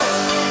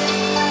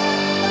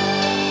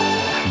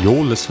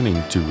You're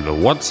listening to the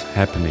What's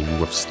Happening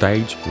with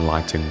Stage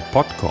Lighting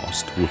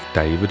podcast with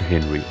David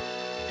Henry.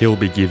 He'll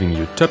be giving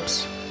you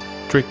tips,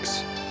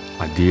 tricks,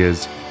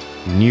 ideas,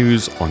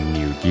 news on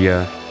new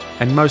gear,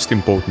 and most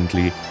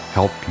importantly,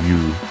 help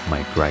you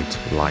make great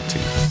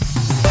lighting.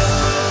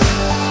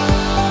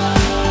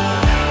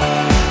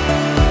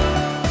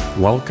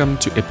 Welcome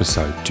to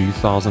episode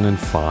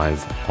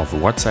 2005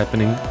 of What's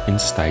Happening in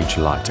Stage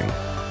Lighting.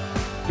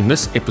 In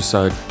this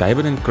episode,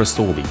 David and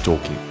Crystal will be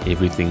talking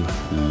everything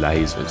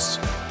lasers,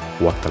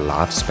 what the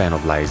lifespan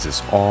of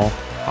lasers are,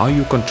 how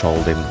you control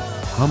them,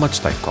 how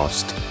much they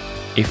cost,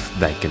 if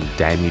they can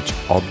damage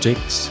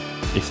objects,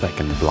 if they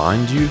can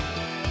blind you,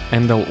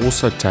 and they'll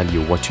also tell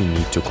you what you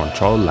need to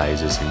control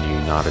lasers in the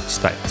United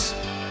States.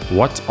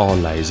 What are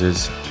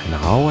lasers and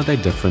how are they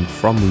different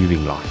from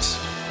moving lights?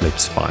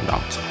 Let's find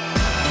out.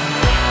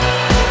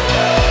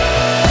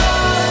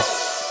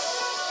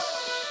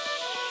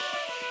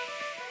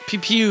 Pew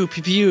pew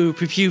pew pew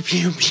pew pew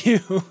pew pew.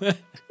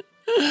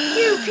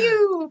 Pew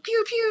pew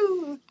pew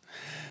pew.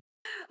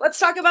 Let's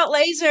talk about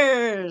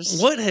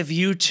lasers. What have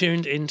you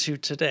tuned into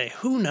today?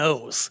 Who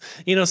knows?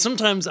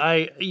 Sometimes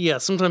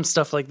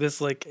stuff like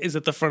this is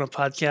at the front of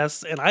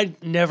podcasts, and I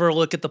never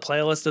look at the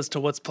playlist as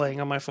to what's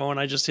playing on my phone.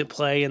 I just hit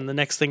play, and the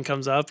next thing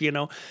comes up.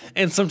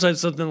 And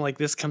sometimes something like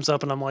this comes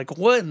up, and I'm like,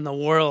 "What in the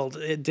world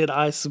did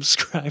I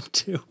subscribe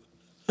to?"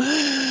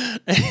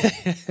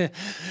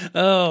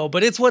 Oh,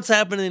 but it's What's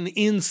Happening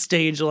in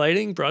Stage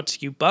Lighting, brought to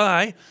you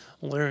by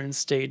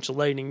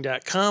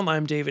LearnStageLighting.com.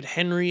 I'm David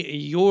Henry,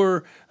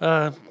 your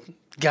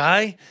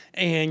guy,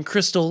 and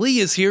Crystal Lee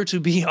is here to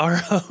be our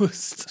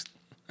host.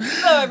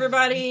 Hello,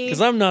 everybody.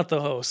 Because I'm not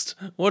the host.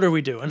 What are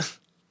we doing?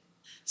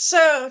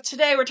 So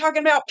today we're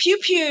talking about pew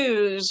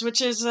pews, which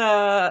is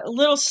a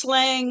little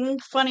slang,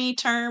 funny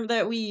term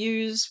that we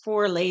use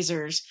for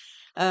lasers.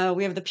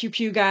 We have the pew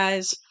pew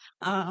guys.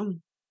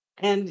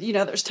 And,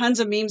 there's tons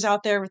of memes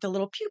out there with the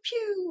little pew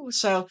pew.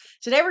 So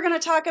today we're going to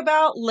talk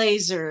about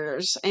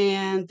lasers.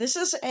 And this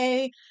is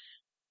a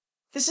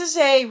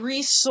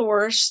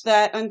resource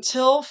that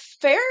until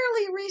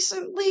fairly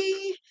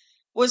recently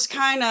was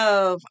kind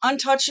of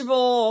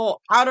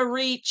untouchable, out of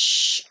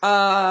reach.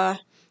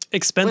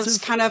 Expensive? Was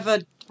kind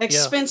of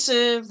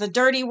expensive, the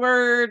dirty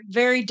word,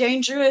 very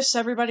dangerous.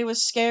 Everybody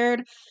was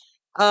scared.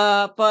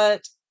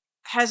 But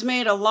has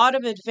made a lot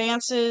of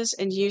advances,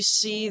 and you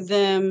see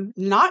them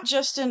not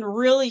just in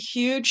really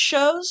huge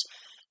shows,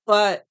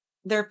 but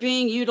they're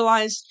being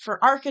utilized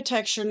for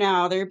architecture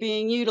now. They're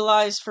being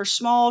utilized for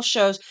small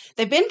shows.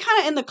 They've been kind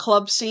of in the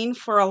club scene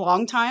for a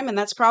long time, and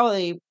that's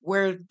probably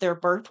where their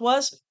birth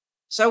was.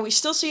 So we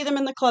still see them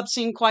in the club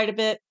scene quite a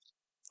bit,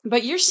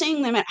 but you're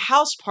seeing them at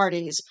house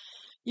parties.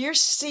 You're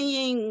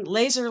seeing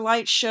laser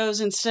light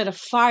shows instead of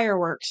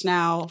fireworks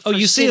now. Oh,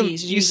 you see them.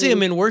 You see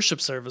them in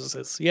worship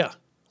services. Yeah.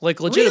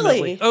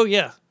 Legitimately. Really? Oh,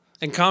 yeah.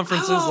 And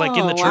conferences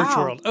in the church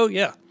world. Oh,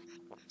 yeah.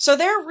 So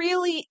they're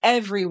really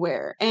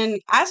everywhere.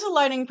 And as a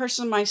lighting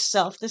person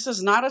myself, this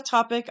is not a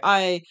topic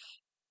I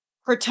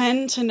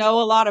pretend to know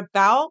a lot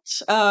about.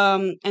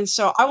 And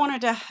so I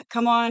wanted to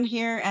come on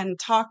here and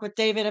talk with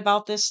David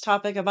about this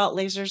topic, about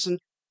lasers, and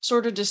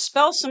sort of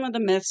dispel some of the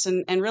myths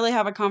and really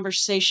have a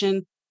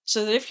conversation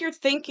so that if you're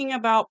thinking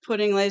about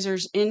putting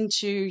lasers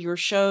into your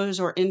shows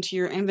or into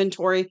your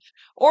inventory,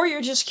 or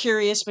you're just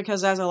curious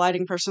because as a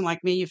lighting person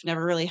like me, you've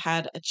never really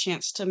had a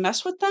chance to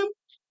mess with them,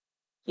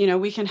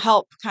 we can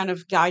help kind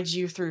of guide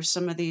you through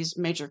some of these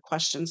major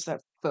questions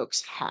that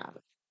folks have.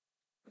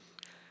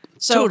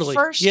 So totally.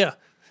 First, yeah.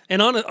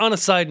 And on a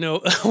side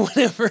note,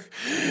 whenever,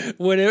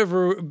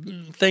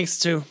 thanks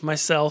to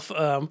myself,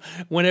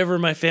 whenever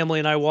my family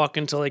and I walk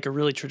into a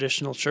really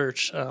traditional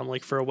church,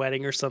 for a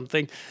wedding or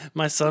something,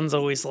 my son's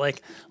always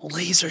like,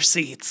 laser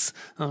seats,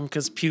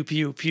 because pew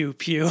pew pew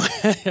pew.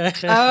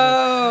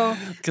 Oh,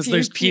 because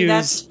there's pews.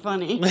 That's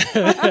funny.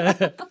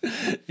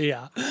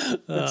 Yeah,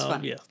 That's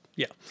funny.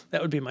 Yeah,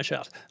 that would be my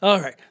shout.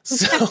 All right,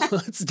 so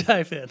let's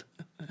dive in.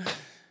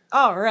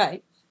 All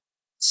right.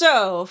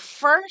 So,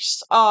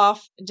 first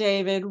off,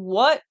 David,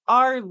 what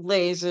are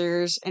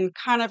lasers and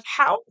kind of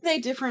how are they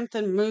different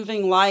than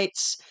moving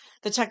lights,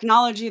 the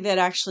technology that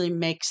actually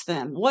makes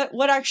them?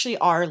 What actually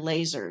are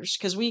lasers?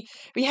 Because we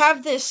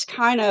have this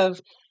kind of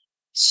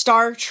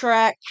Star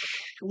Trek,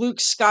 Luke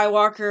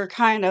Skywalker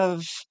kind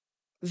of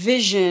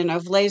vision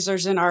of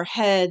lasers in our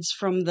heads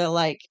from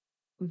the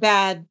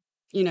bad,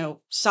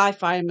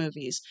 sci-fi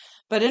movies.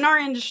 But in our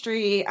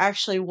industry,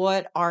 actually,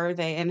 what are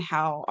they and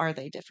how are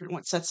they different?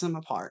 What sets them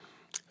apart?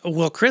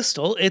 Well,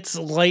 Crystal, it's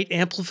light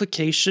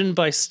amplification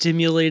by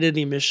stimulated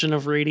emission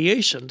of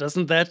radiation.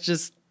 Doesn't that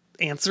just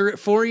answer it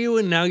for you?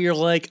 And now you're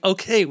like,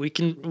 okay,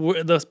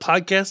 the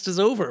podcast is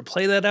over.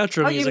 Play that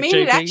outro music, you mean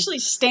JP. It actually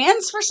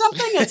stands for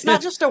something? It's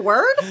not just a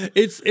word?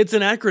 It's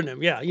an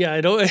acronym. Yeah,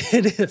 I know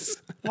it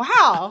is.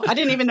 Wow, I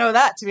didn't even know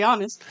that, to be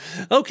honest.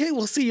 Okay,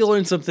 we'll see. You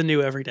learn something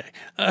new every day.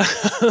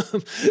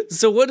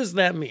 So what does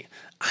that mean?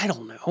 I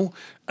don't know.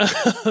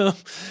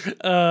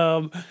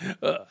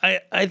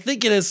 I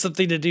think it has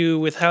something to do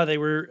with how they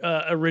were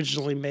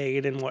originally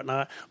made and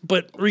whatnot.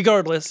 But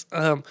regardless,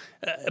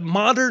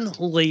 modern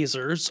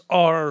lasers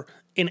are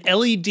an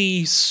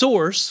LED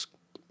source,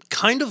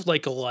 kind of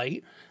like a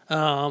light.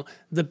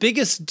 The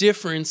biggest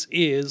difference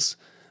is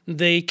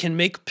they can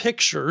make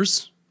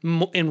pictures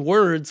and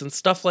words and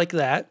stuff like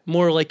that,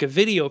 more like a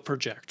video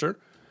projector.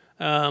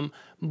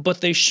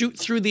 But they shoot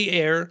through the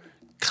air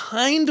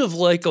kind of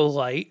like a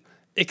light,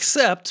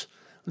 except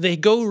they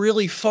go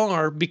really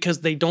far because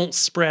they don't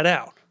spread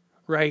out,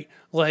 right?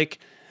 Like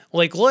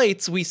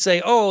lights, we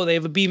say, oh, they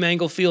have a beam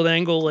angle, field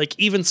angle. Like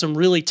even some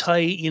really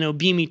tight,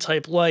 beamy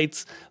type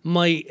lights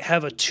might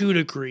have a 2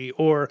 degree,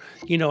 or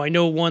I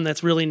know one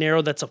that's really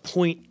narrow that's a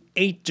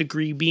 0.8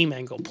 degree beam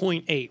angle,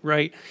 0.8,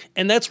 right?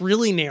 And that's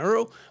really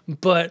narrow,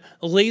 but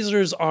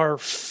lasers are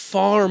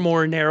far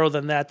more narrow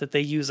than that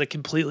they use a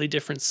completely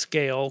different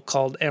scale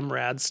called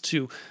MRADs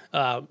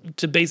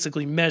to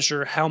basically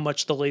measure how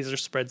much the laser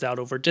spreads out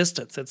over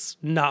distance. It's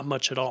not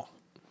much at all.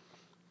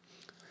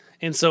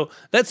 And so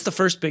that's the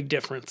first big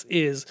difference,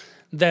 is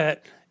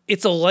that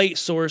it's a light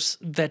source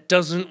that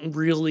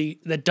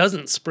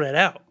doesn't spread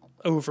out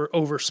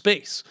over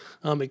space.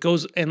 It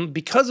goes, and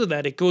because of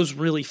that, it goes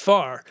really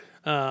far.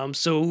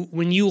 So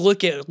when you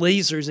look at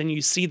lasers and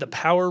you see the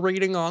power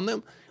rating on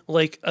them,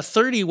 like a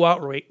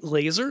 30-watt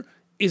laser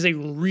is a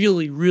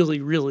really,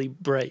 really, really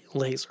bright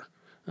laser.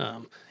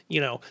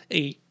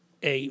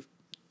 A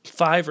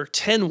 5 or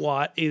 10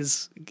 watt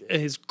is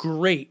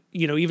great.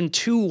 Even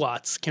 2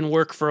 watts can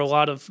work for a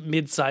lot of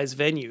mid-sized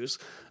venues,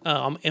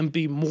 and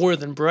be more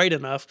than bright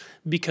enough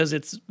because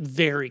it's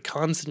very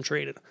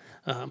concentrated.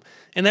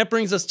 And that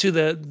brings us to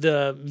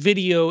the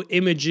video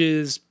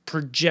images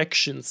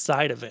projection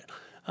side of it.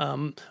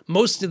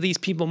 Most of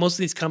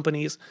these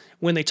companies,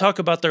 when they talk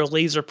about their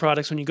laser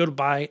products, when you go to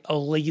buy a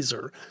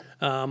laser,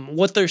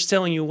 what they're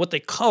selling you, what they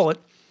call it,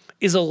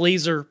 is a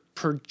laser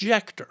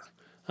projector.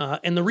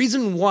 And the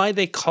reason why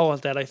they call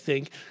it that, I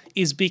think,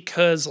 is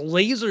because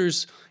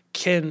lasers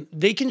can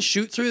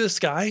shoot through the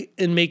sky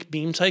and make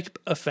beam type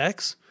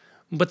effects,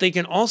 but they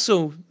can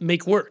also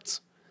make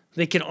words.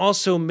 They can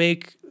also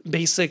make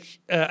basic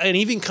and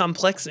even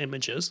complex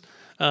images.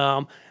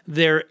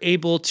 They're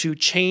able to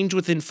change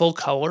within full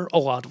color, a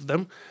lot of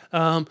them.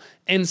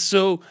 And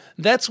so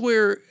that's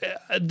where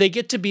they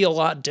get to be a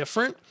lot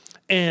different.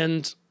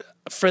 And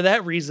for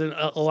that reason,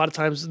 a lot of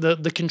times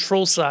the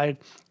control side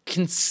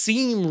can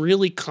seem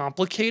really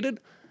complicated,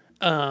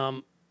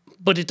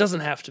 but it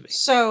doesn't have to be.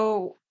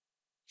 So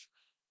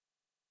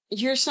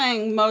you're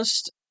saying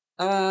most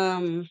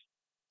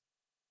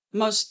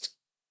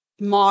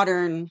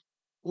modern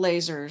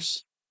lasers,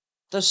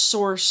 the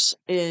source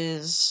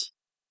is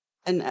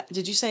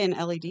did you say an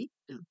LED?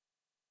 No.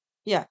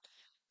 Yeah.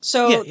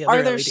 So Yeah, are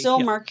they're there LED. still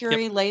Yep.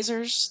 mercury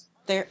lasers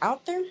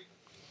out there?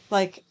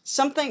 Like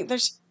something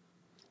there's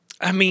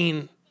I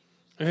mean,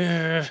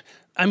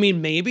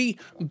 maybe,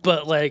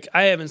 but like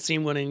I haven't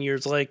seen one in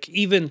years. Like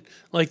even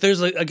like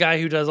there's a guy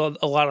who does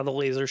a lot of the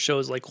laser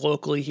shows like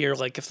locally here.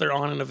 Like if they're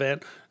on an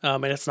event,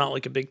 and it's not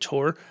like a big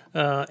tour,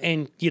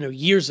 and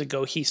years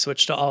ago he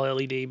switched to all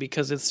LED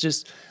because it's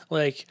just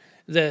like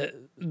the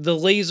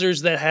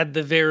lasers that had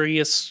the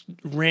various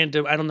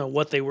random, I don't know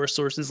what they were,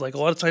 sources. Like a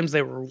lot of times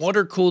they were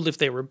water cooled if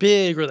they were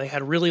big, or they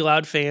had really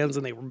loud fans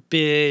and they were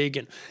big,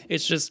 and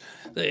it's just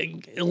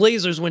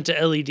lasers went to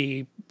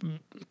LED.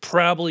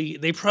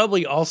 They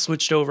probably all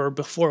switched over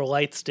before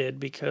lights did,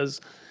 because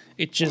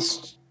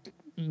it's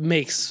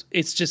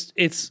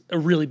a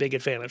really big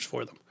advantage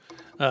for them.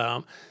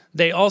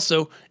 They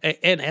also,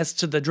 and as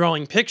to the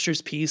drawing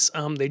pictures piece,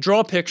 they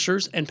draw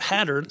pictures and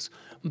patterns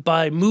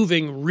by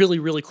moving really,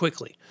 really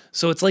quickly.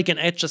 So it's like an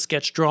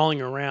Etch-a-Sketch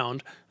drawing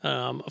around.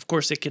 Of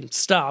course, it can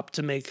stop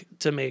to make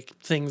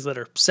things that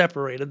are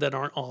separated, that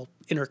aren't all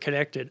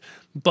interconnected.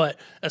 But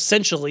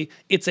essentially,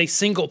 it's a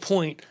single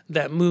point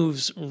that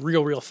moves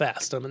real, real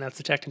fast. And that's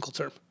the technical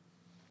term.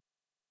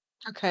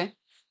 okay.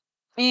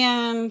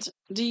 And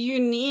do you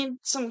need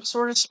some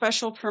sort of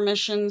special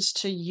permissions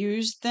to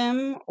use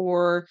them,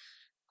 or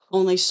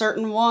only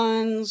certain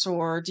ones?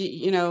 Or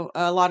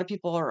a lot of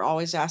people are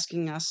always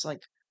asking us,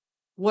 like,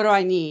 what do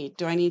I need?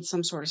 Do I need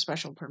some sort of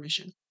special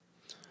permission?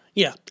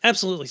 Yeah,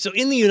 absolutely. So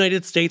in the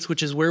United States,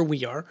 which is where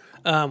we are,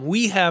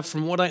 we have,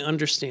 from what I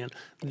understand,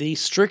 the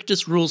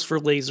strictest rules for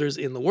lasers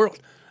in the world,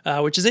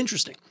 which is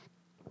interesting.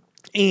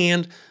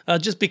 And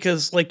just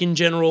because, like in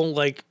general,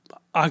 like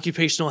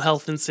occupational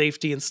health and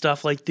safety and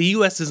stuff, like the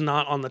U.S. is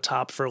not on the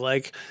top for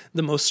like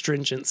the most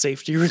stringent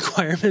safety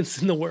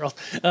requirements in the world.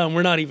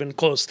 We're not even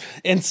close.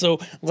 And so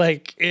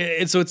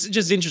so it's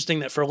just interesting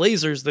that for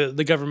lasers,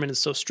 the government is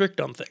so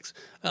strict on things.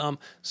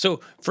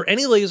 So for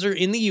any laser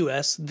in the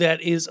U.S.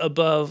 that is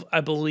above,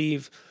 I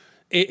believe,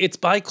 it's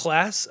by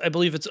class. I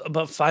believe it's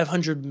above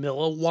 500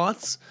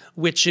 milliwatts,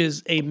 which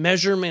is a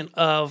measurement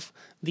of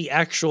the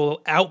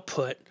actual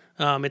output.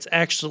 It's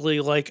actually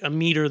like a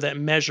meter that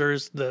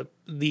measures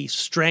the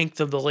strength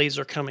of the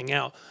laser coming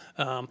out.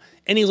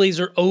 Any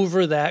laser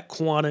over that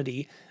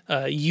quantity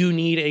you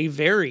need a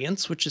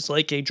variance, which is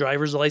like a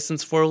driver's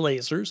license for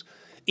lasers,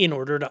 in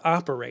order to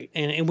operate.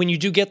 And when you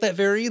do get that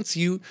variance,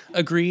 you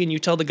agree and you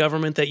tell the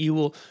government that you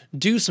will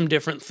do some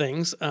different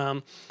things,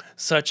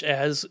 such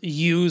as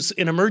use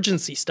an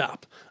emergency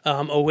stop,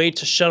 a way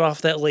to shut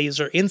off that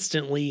laser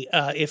instantly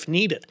if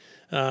needed.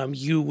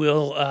 You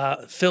will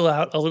fill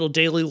out a little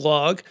daily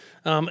log.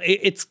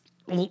 It's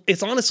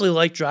honestly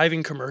like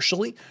driving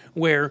commercially,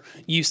 where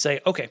you say,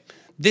 okay,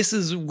 this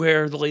is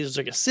where the lasers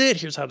are going to sit.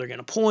 Here's how they're going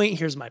to point.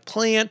 Here's my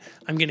plan.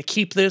 I'm going to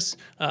keep this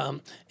a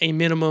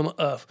minimum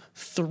of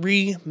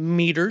 3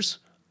 meters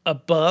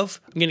above.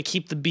 I'm going to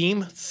keep the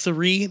beam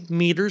 3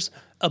 meters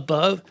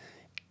above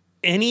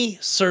any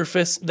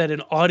surface that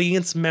an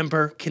audience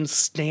member can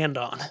stand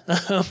on.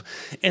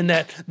 And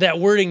that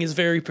wording is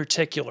very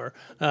particular.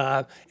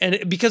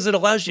 Because it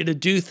allows you to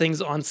do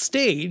things on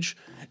stage,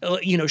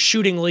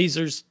 shooting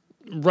lasers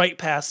right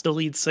past the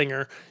lead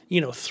singer,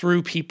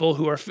 through people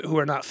who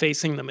are not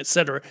facing them,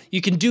 etc.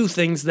 You can do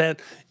things that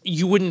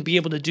you wouldn't be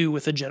able to do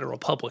with a general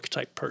public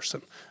type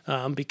person,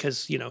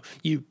 because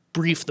you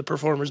brief the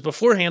performers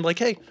beforehand, like,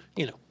 hey,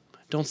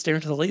 don't stare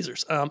into the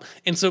lasers.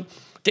 And so,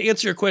 to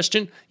answer your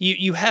question,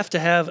 you have to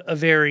have a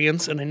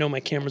variance, and I know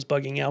my camera's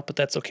bugging out, but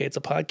that's okay. It's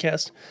a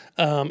podcast.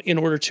 In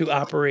order to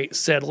operate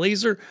said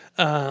laser,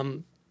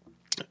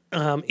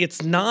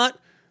 it's not.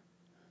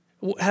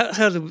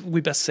 How do we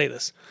best say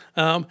this?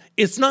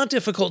 It's not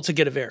difficult to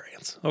get a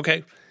variance,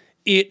 okay?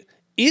 It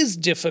is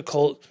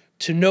difficult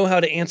to know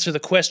how to answer the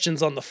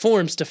questions on the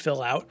forms to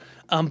fill out,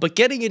 but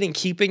getting it and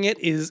keeping it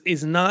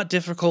is not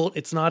difficult.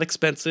 It's not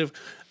expensive,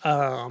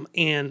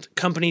 and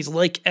companies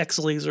like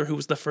XLaser, who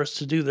was the first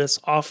to do this,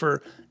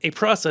 offer a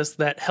process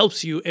that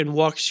helps you and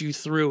walks you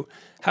through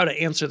how to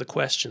answer the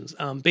questions,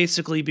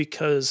 basically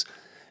because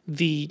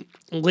the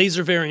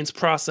laser variance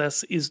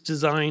process is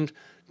designed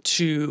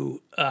to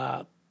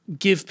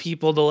give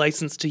people the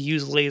license to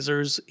use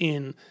lasers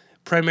in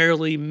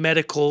primarily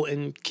medical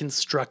and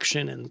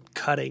construction and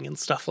cutting and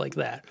stuff like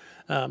that,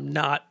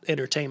 not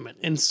entertainment.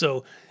 And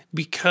so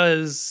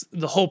because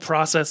the whole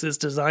process is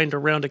designed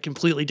around a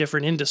completely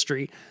different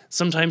industry,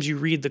 sometimes you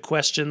read the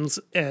questions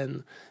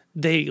and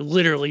they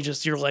literally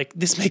just, you're like,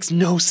 this makes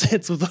no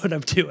sense with what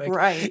I'm doing.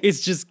 Right. It's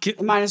just... It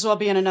might as well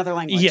be in another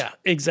language. Yeah,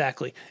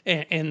 exactly.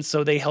 And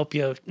so they help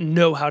you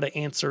know how to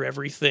answer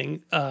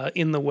everything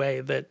in the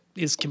way that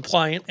is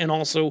compliant and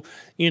also,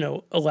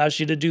 allows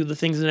you to do the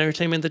things in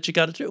entertainment that you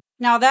got to do.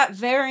 Now that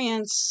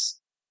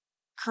variance,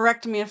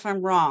 correct me if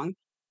I'm wrong,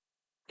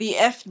 the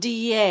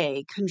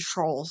FDA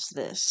controls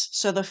this.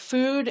 So the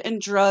Food and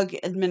Drug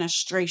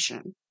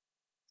Administration.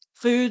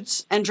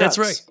 Foods and drugs.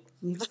 That's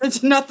right.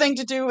 It's nothing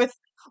to do with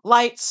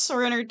lights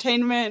or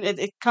entertainment.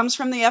 It comes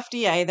from the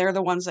FDA. They're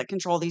the ones that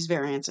control these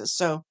variances.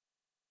 So,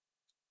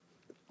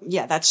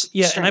 yeah, that's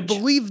strange. And I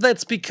believe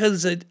that's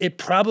because it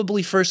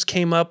probably first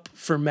came up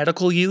for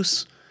medical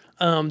use,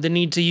 the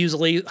need to use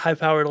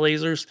high-powered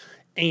lasers,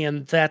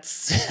 and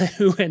that's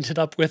who ended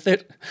up with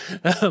it.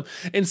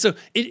 And so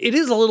it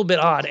is a little bit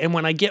odd. And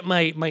when I get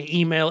my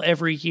email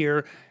every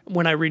year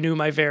when I renew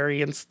my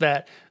variance,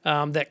 that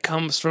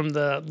comes from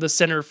the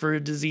Center for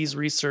Disease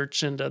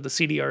Research and the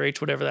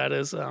CDRH, whatever that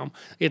is.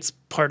 It's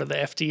part of the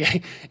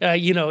FDA.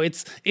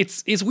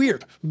 It's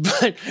weird,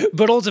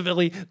 but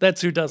ultimately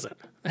that's who does it.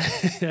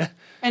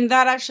 And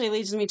that actually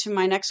leads me to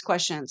my next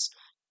question.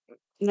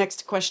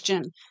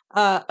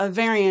 A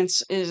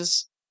variance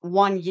is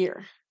 1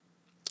 year.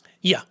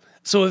 Yeah.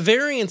 So a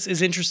variance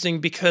is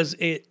interesting because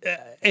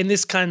and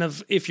this kind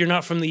of, if you're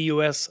not from the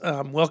U.S.,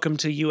 welcome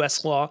to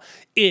U.S. law,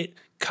 it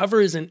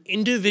covers an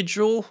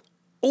individual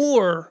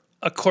or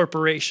a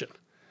corporation.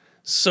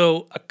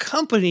 So a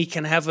company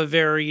can have a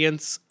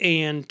variance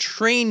and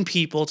train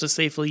people to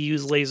safely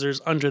use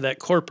lasers under that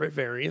corporate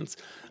variance.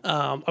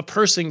 A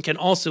person can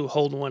also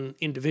hold one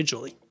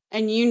individually.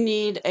 And you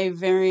need a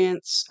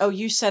variance. Oh,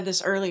 you said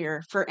this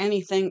earlier, for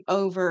anything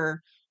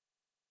over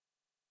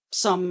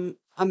some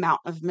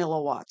amount of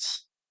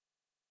milliwatts.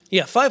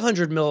 Yeah,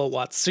 500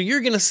 milliwatts. So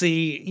you're going to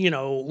see,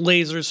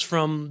 lasers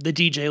from the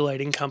DJ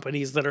lighting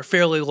companies that are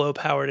fairly low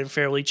powered and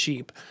fairly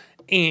cheap.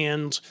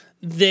 And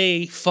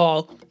they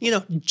fall,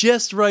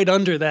 just right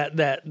under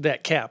that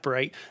cap,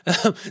 right?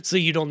 So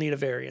you don't need a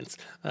variance.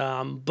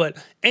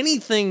 But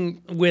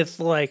anything with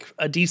like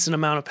a decent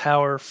amount of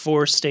power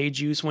for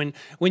stage use, when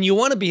you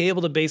want to be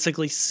able to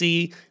basically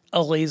see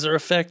a laser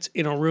effect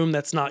in a room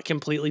that's not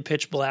completely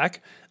pitch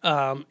black,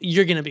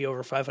 you're going to be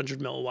over 500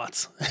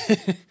 milliwatts.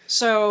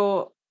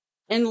 So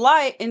in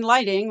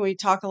lighting, we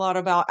talk a lot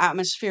about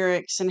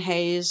atmospherics and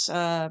haze.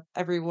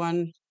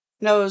 Everyone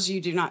knows you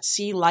do not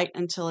see light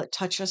until it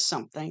touches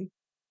something.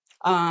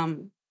 Are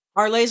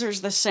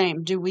lasers the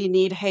same? Do we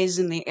need haze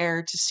in the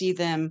air to see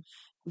them?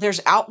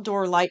 There's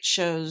outdoor light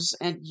shows,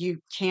 and you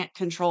can't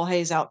control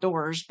haze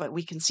outdoors, but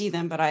we can see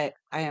them. But I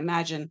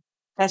imagine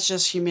that's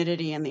just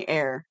humidity in the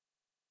air.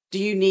 Do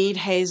you need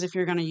haze if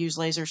you're going to use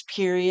lasers,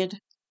 period?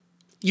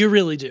 You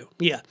really do.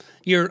 Yeah.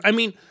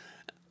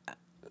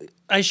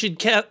 I should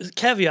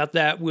caveat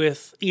that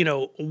with,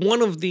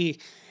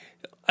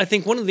 I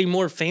think one of the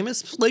more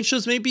famous light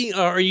shows maybe,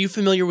 are you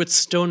familiar with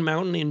Stone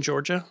Mountain in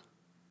Georgia?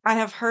 I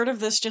have heard of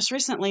this just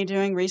recently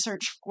doing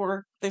research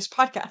for this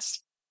podcast.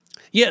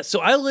 Yeah, so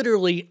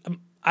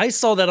I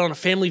saw that on a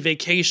family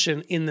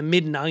vacation in the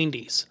mid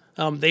 90s.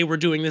 They were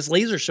doing this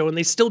laser show, and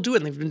they still do it,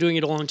 and they've been doing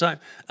it a long time.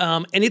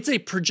 And it's a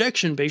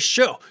projection-based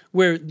show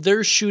where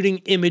they're shooting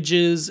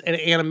images and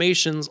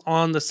animations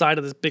on the side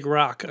of this big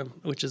rock,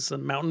 which is a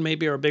mountain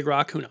maybe, or a big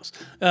rock, who knows.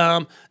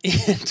 And,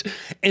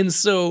 and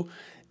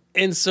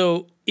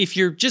so if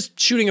you're just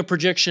shooting a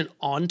projection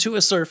onto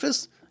a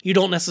surface, you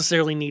don't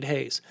necessarily need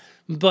haze.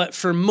 But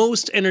for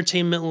most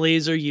entertainment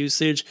laser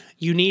usage,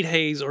 you need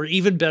haze or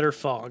even better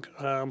fog,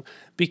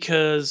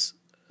 because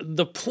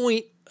the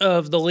point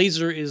of the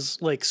laser is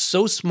like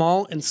so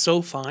small and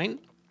so fine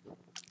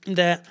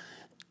that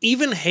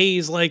even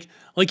haze, like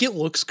it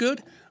looks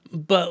good,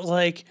 but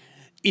like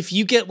if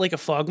you get like a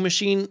fog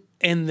machine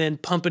and then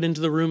pump it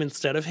into the room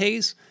instead of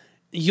haze,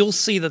 you'll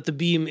see that the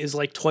beam is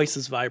like twice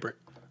as vibrant.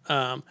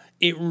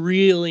 It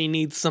really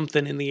needs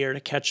something in the air to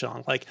catch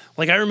on. Like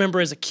I remember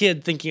as a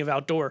kid thinking of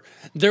outdoor,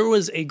 there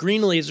was a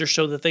green laser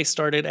show that they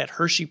started at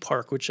Hershey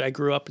Park, which I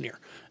grew up near,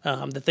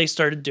 that they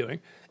started doing.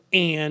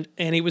 And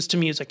it was to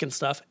music and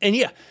stuff. And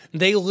yeah,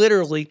 they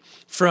literally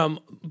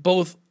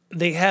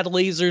they had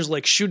lasers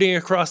like shooting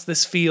across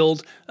this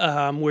field,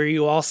 where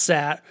you all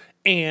sat,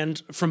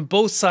 and from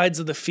both sides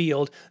of the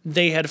field,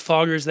 they had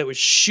foggers that would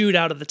shoot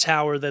out of the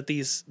tower that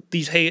these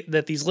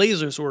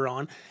lasers were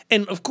on.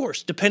 And of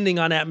course, depending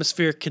on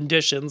atmospheric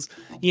conditions,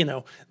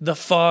 the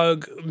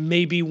fog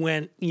maybe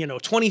went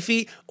 20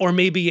 feet, or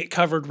maybe it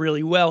covered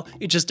really well.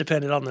 It just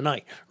depended on the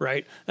night,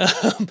 right?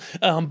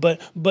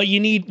 But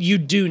you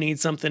do need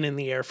something in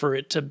the air for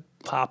it to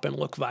pop and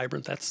look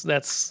vibrant.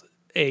 That's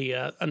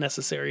a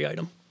necessary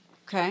item.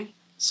 Okay.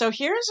 So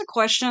here's a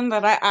question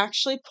that I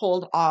actually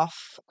pulled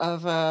off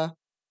of a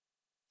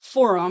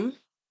forum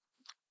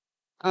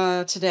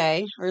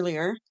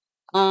earlier.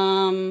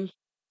 I'm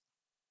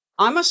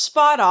a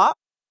spot op,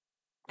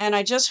 and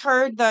I just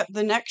heard that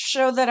the next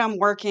show that I'm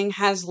working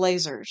has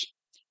lasers.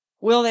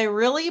 Will they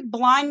really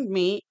blind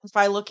me if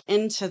I look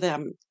into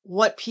them?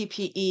 What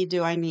PPE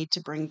do I need to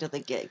bring to the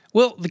gig?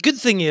 Well, the good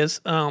thing is,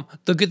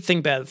 the good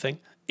thing, bad thing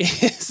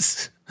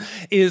is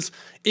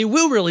it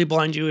will really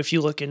blind you if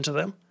you look into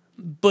them,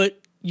 but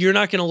you're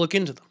not going to look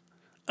into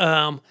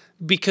them,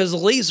 because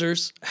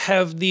lasers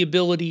have the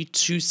ability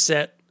to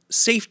set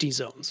safety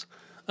zones.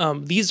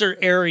 These are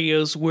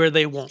areas where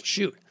they won't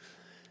shoot.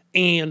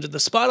 And the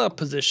spot up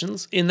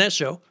positions in that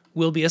show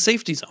will be a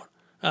safety zone.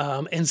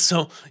 And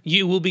so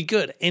you will be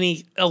good.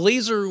 A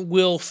laser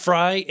will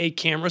fry a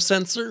camera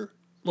sensor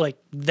like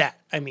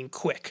that. I mean,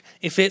 quick.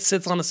 If it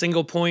sits on a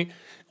single point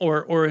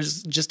or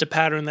is just a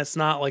pattern that's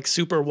not like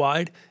super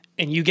wide,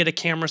 and you get a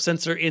camera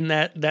sensor in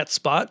that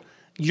spot,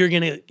 you're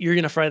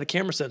gonna fry the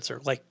camera sensor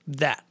like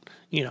that.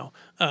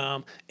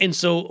 And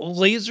so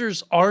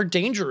lasers are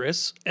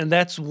dangerous, and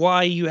that's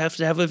why you have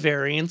to have a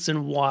variance,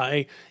 and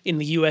why in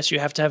the US you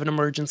have to have an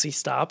emergency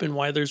stop, and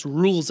why there's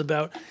rules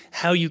about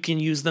how you can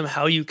use them,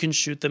 how you can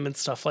shoot them, and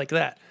stuff like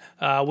that.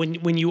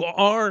 When you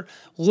are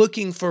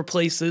looking for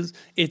places,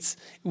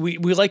 we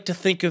like to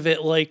think of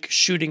it like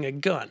shooting a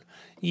gun.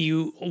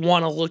 You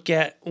want to look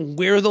at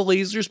where the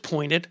laser's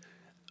pointed,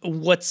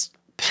 what's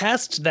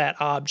past that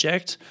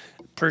object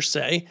per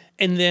se,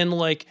 and then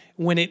like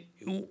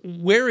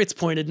where it's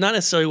pointed, not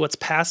necessarily what's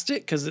past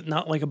it, because it's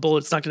not like a bullet,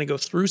 it's not going to go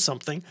through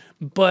something,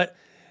 but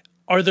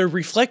are there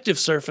reflective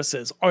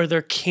surfaces? Are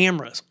there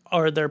cameras?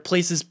 Are there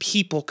places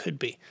people could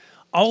be?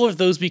 All of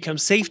those become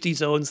safety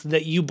zones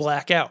that you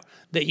black out,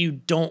 that you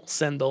don't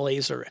send the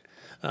laser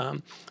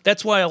in.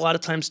 That's why a lot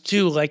of times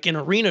too, like in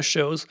arena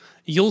shows,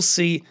 you'll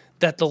see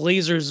that the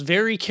lasers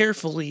very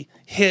carefully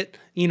hit,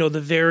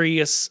 the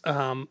various,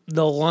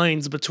 the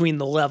lines between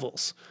the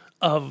levels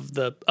of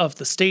the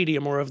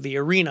stadium or of the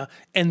arena,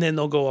 and then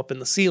they'll go up in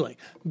the ceiling,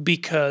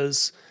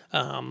 because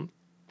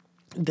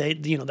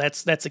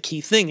that's a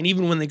key thing. And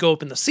even when they go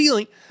up in the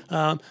ceiling,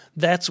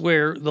 that's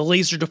where the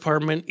laser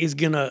department is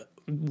gonna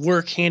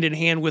work hand in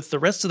hand with the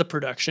rest of the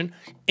production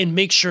and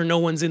make sure no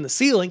one's in the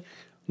ceiling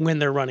when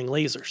they're running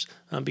lasers,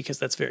 because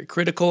that's very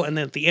critical. And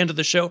then at the end of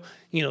the show,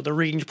 the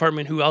rigging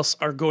department, who else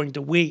are going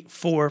to wait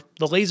for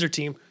the laser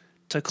team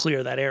to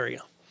clear that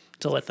area,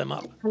 to let them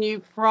up. When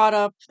you brought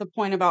up the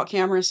point about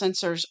camera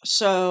sensors,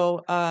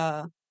 so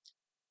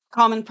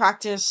common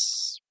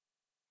practice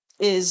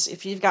is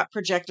if you've got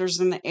projectors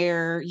in the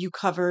air, you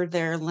cover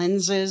their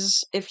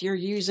lenses if you're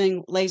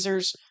using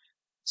lasers,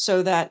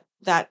 so that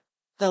the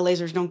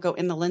lasers don't go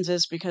in the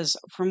lenses, because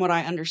from what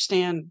I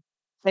understand,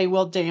 they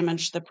will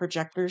damage the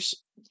projectors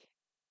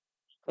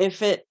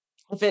if it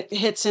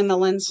hits in the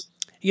lens.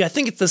 Yeah, I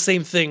think it's the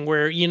same thing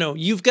where,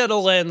 you've got a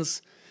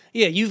lens.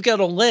 Yeah, you've got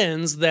a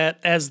lens that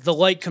as the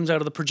light comes out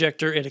of the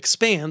projector, it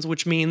expands,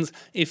 which means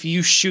if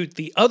you shoot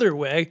the other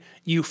way,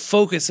 you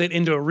focus it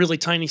into a really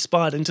tiny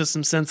spot into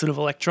some sensitive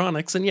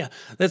electronics. And yeah,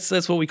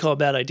 that's what we call a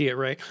bad idea,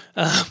 right?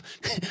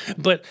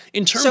 But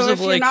in terms So of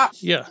if you're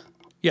not yeah.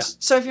 Yeah.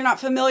 So if you're not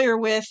familiar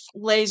with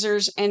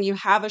lasers and you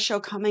have a show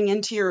coming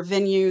into your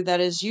venue that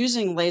is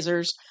using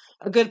lasers,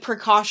 a good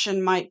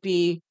precaution might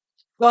be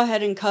go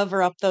ahead and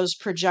cover up those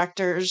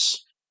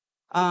projectors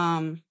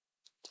um,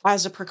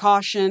 as a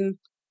precaution.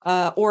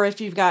 Or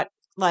if you've got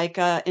like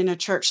in a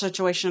church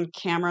situation,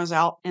 cameras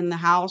out in the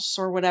house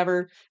or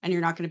whatever, and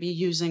you're not going to be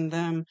using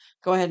them,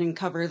 go ahead and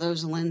cover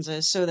those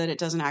lenses so that it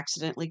doesn't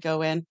accidentally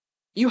go in.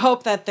 You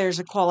hope that there's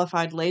a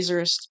qualified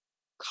laserist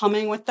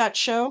coming with that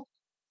show.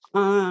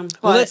 Well,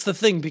 But that's the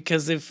thing,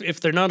 because if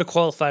they're not a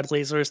qualified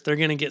laserist, they're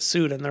going to get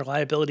sued, and their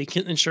liability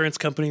insurance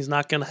company is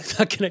not going to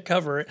not going to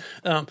cover it.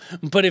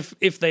 But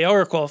if they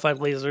are a qualified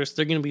laserist,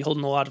 they're going to be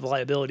holding a lot of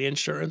liability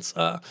insurance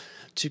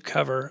to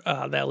cover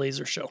that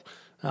laser show.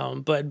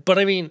 But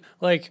I mean,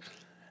 like,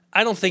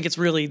 I don't think it's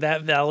really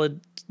that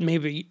valid,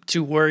 maybe,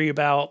 to worry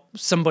about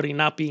somebody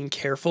not being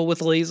careful with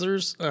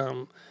lasers.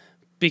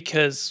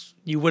 Because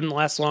you wouldn't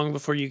last long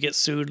before you get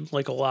sued,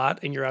 like, a lot,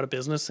 and you're out of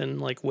business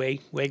and, like, way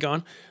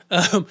gone.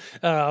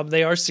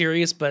 They are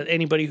serious, but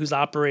anybody who's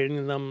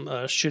operating them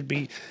should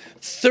be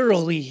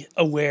thoroughly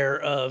aware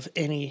of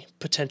any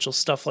potential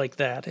stuff like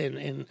that,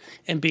 and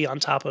be on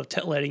top of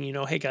letting you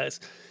know, hey guys,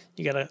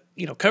 you gotta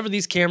cover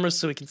these cameras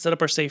so we can set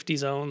up our safety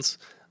zones,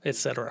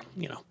 etc.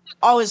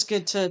 always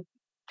good to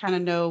kind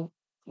of know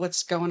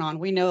what's going on.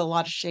 We know a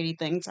lot of shady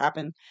things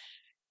happen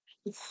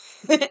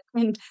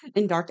in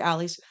in dark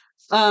alleys.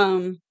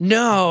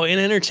 No, in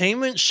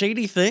entertainment,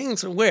 shady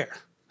things. Where?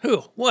 Who?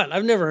 What?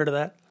 I've never heard of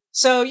that.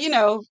 So,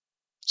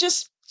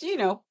 just,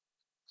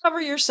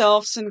 cover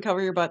yourselves and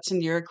cover your butts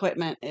and your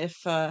equipment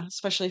if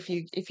especially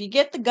if you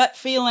get the gut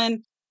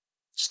feeling,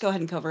 just go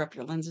ahead and cover up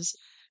your lenses.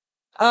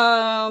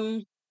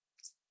 Um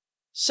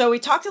so we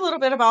talked a little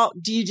bit about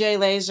DJ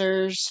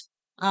lasers,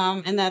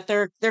 and that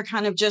they're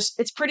kind of just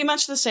it's pretty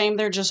much the same,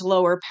 they're just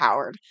lower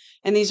powered.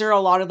 And these are a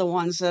lot of the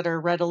ones that are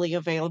readily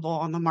available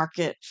on the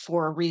market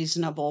for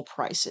reasonable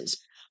prices.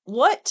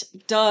 What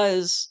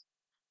does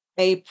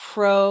a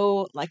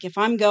pro, like if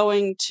I'm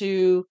going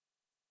to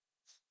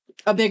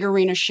a big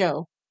arena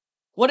show,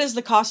 what is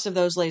the cost of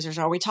those lasers?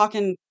 Are we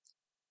talking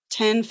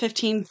 10,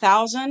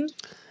 15,000?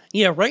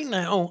 Yeah, right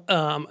now,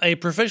 a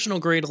professional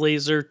grade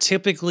laser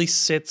typically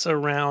sits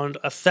around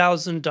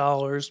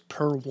 $1,000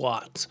 per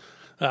watt,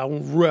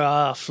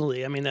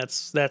 roughly. I mean,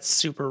 that's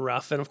super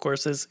rough, and of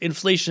course, as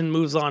inflation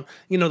moves on,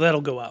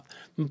 that'll go up.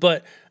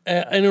 But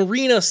an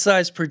arena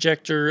size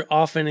projector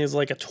often is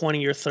like a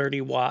 20 or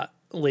 30 watt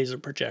laser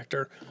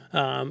projector,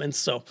 and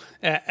so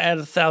at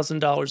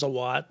 $1,000 a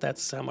watt,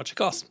 that's how much it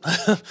costs.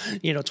 20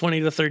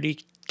 to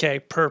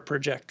 30K per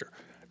projector.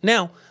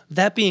 Now,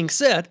 that being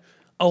said,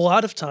 a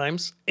lot of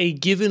times a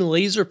given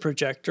laser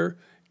projector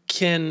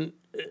can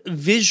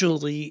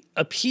visually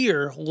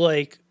appear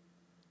like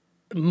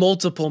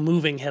multiple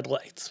moving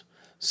headlights.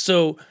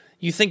 So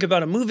you think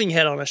about a moving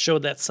head on a show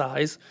that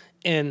size,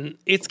 and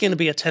it's going to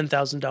be a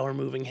 $10,000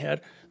 moving head.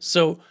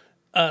 So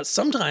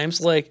sometimes,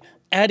 like,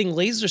 adding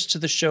lasers to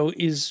the show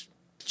is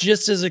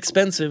just as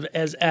expensive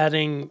as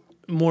adding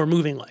more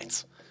moving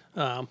lights.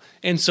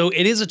 And so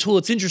it is a tool.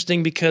 It's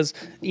interesting because,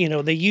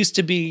 they used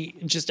to be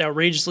just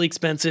outrageously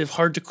expensive,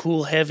 hard to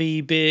cool,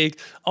 heavy, big,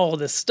 all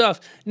this stuff.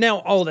 Now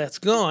all that's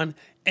gone,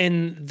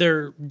 and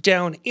they're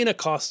down in a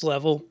cost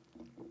level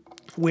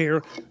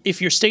where if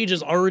your stage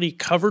is already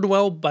covered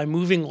well by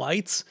moving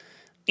lights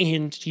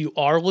and you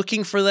are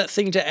looking for that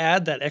thing to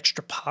add, that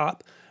extra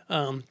pop,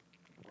 and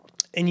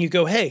you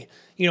go, hey,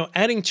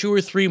 adding 2 or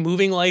 3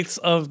 moving lights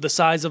of the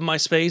size of my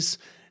space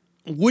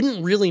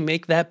wouldn't really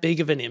make that big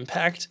of an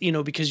impact,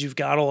 because you've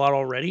got a lot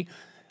already.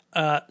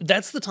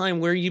 That's the time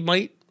where you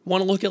might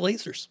want to look at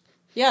lasers.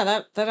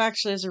 Yeah, that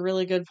actually is a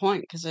really good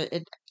point because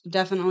it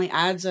definitely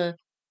adds a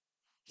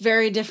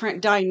very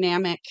different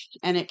dynamic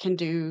and it can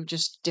do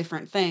just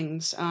different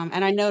things.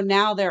 And I know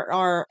now there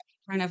are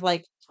kind of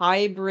like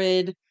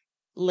hybrid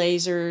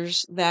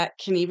lasers that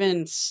can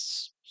even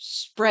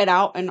spread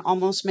out and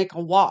almost make a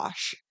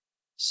wash.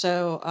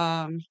 So,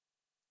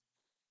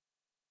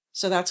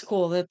 so that's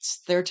cool.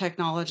 That's their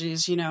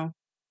technologies,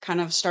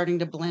 kind of starting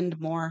to blend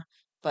more.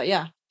 But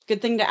yeah,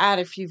 good thing to add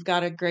if you've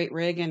got a great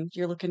rig and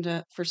you're looking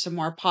to for some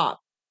more pop.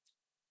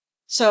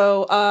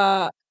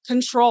 So,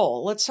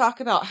 control. Let's talk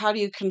about how do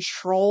you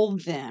control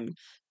them?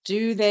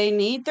 Do they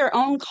need their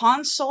own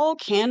console?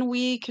 Can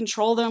we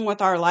control them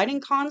with our lighting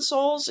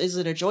consoles? Is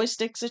it a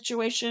joystick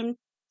situation?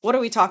 What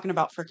are we talking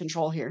about for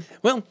control here?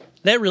 Well,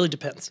 that really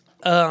depends.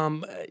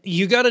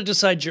 You got to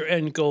decide your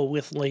end goal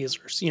with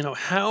lasers.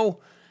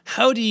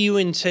 How do you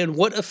intend?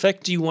 What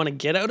effect do you want to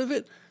get out of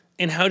it,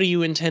 and how do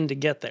you intend to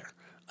get there?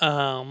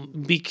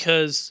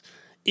 Because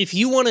if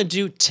you want to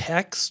do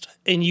text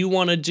and you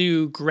want to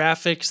do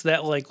graphics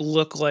that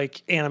look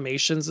like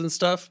animations and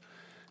stuff,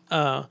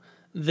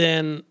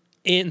 then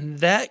in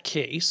that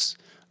case,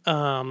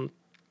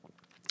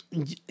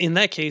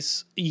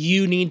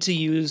 you need to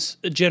use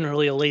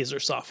generally a laser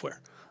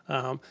software.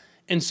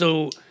 And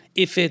so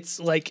if it's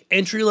like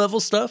entry level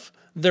stuff,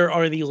 There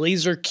are the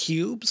laser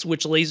cubes,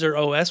 which laser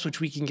OS, which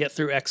we can get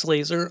through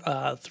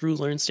XLaser through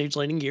Learn Stage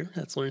Lighting Gear.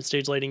 That's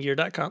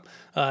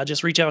learnstagelightinggear.com.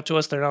 Just reach out to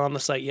us. They're not on the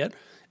site yet,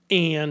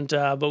 and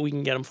but we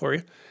can get them for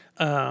you.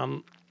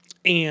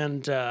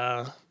 And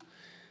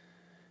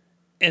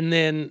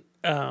then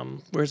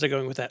where's I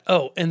going with that?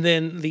 Oh, and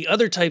then the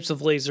other types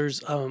of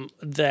lasers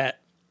that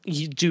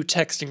you do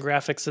text and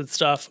graphics and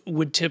stuff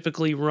would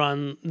typically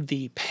run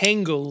the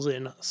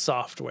Pangolin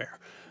software.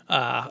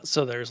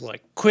 So there's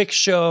like Quick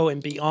Show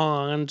and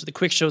Beyond. The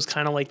Quick Show is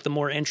kind of like the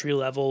more entry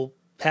level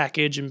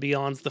package, and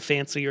Beyond's the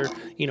fancier,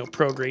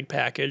 pro grade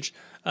package.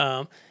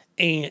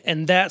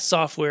 And that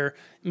software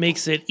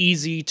makes it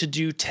easy to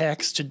do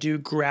text, to do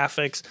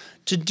graphics,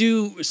 to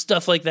do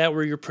stuff like that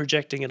where you're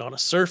projecting it on a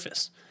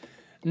surface.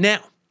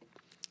 Now,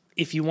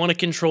 if you want to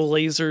control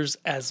lasers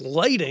as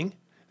lighting,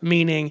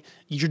 meaning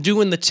you're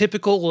doing the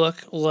typical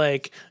look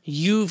like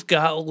you've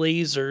got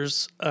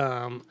lasers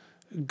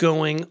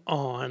going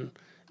on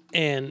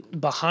and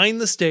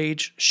behind the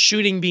stage,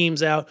 shooting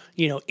beams out,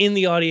 in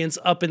the audience,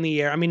 up in the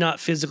air. I mean,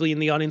 not physically in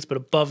the audience, but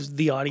above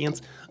the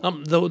audience.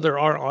 Though there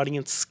are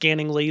audience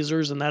scanning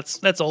lasers, and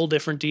that's a whole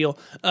different deal.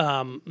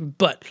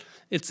 But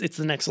it's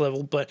the next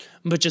level. But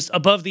just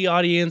above the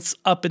audience,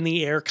 up in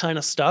the air kind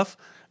of stuff.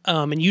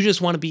 And you just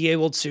want to be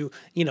able to,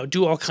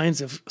 do all kinds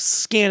of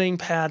scanning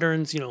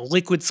patterns,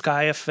 liquid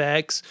sky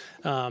effects,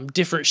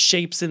 different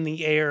shapes in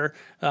the air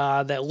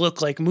that look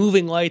like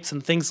moving lights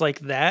and things like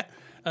that.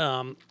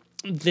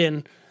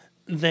 Then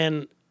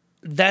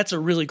that's a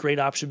really great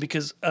option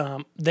because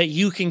that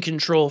you can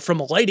control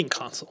from a lighting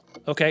console,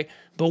 okay?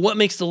 But what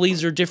makes the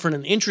laser different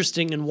and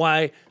interesting, and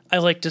why I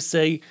like to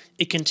say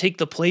it can take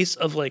the place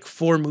of like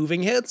 4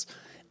 moving heads,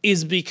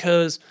 is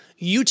because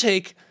you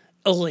take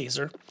a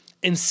laser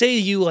and say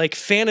you like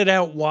fan it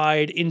out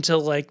wide into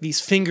like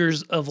these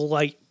fingers of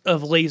light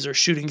of laser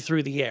shooting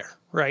through the air,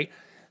 right?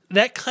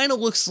 That kind of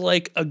looks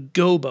like a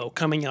gobo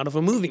coming out of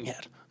a moving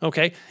head.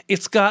 Okay,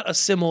 it's got a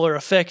similar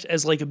effect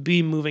as like a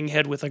beam moving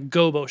head with a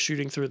gobo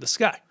shooting through the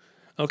sky.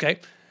 Okay,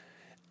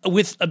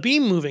 with a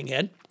beam moving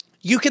head,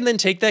 you can then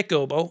take that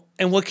gobo,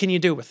 and what can you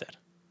do with it?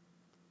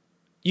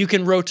 You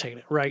can rotate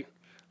it, right?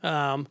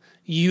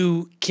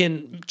 You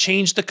can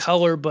change the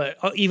color, but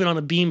even on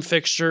a beam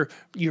fixture,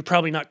 you're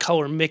probably not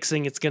color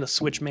mixing. It's going to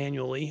switch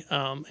manually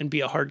and be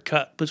a hard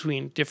cut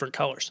between different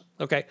colors.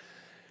 Okay,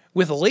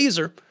 with a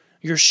laser,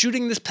 you're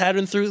shooting this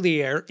pattern through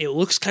the air. It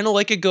looks kind of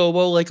like a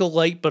gobo, like a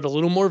light, but a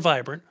little more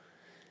vibrant.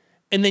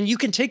 And then you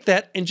can take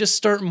that and just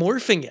start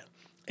morphing it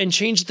and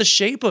change the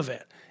shape of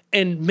it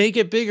and make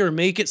it bigger,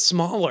 make it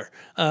smaller.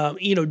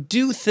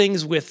 Do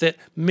things with it,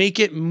 make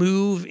it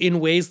move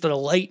in ways that a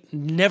light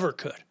never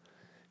could.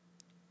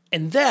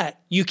 And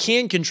that you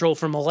can control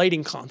from a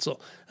lighting console.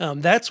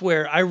 That's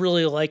where I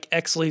really like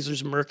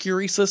XLaser's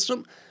Mercury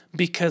system,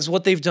 because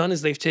what they've done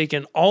is they've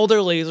taken all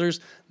their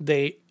lasers,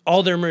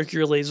 all their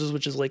Mercury lasers,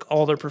 which is like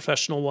all their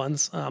professional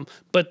ones,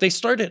 but they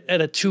started at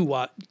a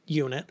 2-watt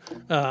unit.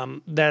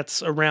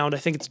 That's around, I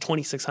think it's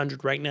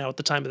 2,600 right now at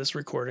the time of this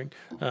recording.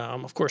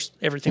 Of course,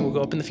 everything will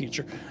go up in the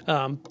future.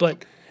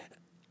 But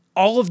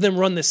all of them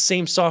run this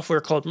same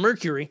software called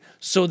Mercury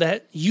so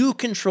that you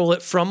control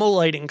it from a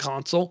lighting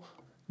console,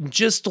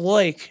 just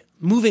like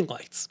moving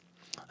lights.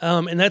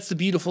 And that's the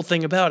beautiful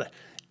thing about it.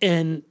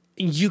 And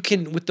you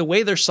can, with the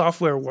way their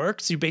software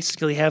works, you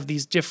basically have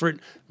these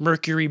different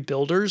Mercury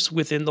builders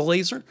within the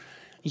laser.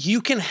 You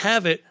can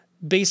have it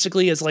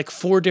basically as like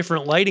 4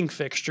 different lighting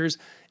fixtures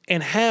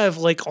and have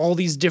like all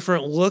these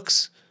different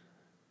looks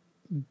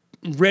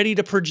ready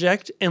to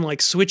project and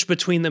like switch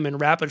between them in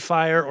rapid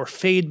fire or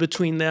fade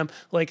between them.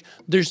 Like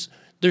there's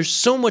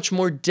so much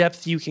more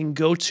depth you can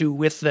go to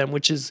with them,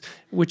 which is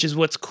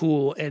what's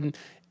cool. And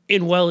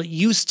while it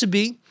used to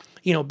be,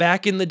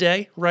 back in the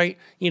day, right?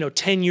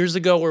 10 years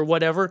ago or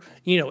whatever,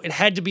 it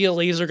had to be a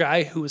laser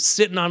guy who was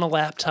sitting on a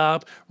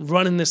laptop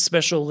running this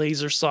special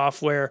laser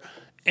software,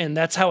 and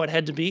that's how it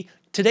had to be.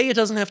 Today, it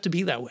doesn't have to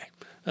be that way,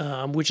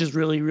 which is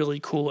really,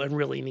 really cool and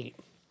really neat.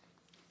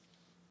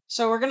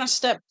 So we're going to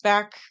step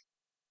back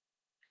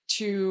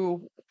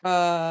to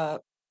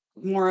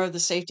more of the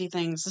safety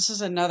things. This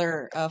is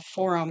another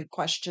forum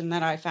question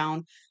that I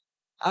found.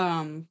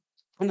 And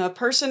a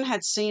person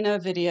had seen a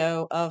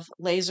video of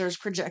lasers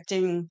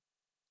projecting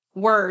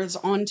words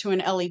onto an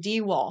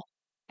LED wall.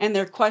 And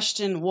their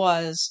question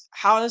was,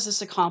 how is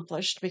this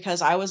accomplished?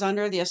 Because I was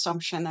under the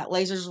assumption that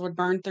lasers would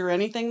burn through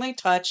anything they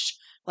touched,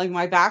 like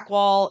my back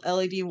wall,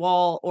 LED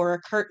wall, or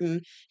a curtain,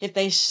 if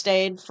they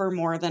stayed for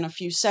more than a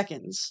few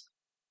seconds.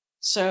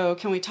 So,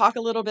 can we talk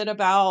a little bit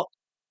about,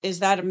 is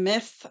that a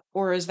myth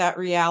or is that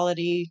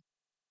reality?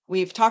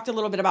 We've talked a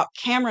little bit about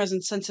cameras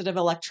and sensitive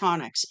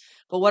electronics,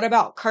 but what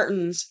about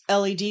curtains,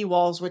 LED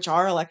walls, which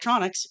are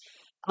electronics,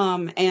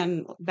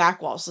 and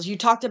back walls? So you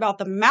talked about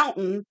the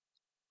mountain,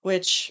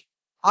 which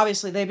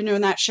obviously they've been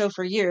doing that show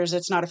for years.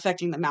 It's not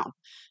affecting the mountain.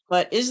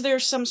 But is there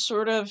some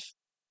sort of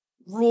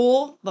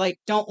rule, like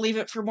don't leave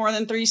it for more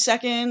than 3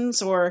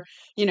 seconds, or,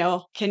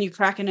 can you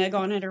crack an egg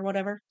on it or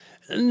whatever?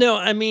 No,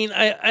 I mean,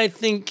 I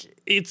think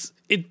it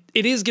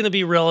is going to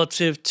be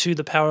relative to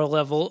the power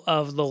level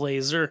of the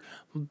laser,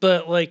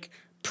 but like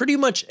pretty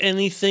much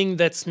anything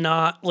that's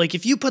not like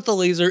if you put the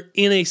laser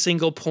in a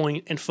single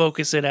point and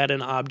focus it at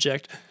an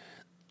object,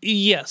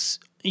 yes,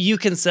 you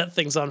can set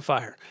things on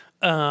fire.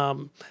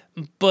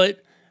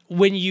 But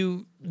when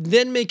you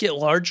then make it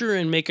larger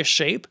and make a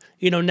shape,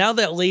 now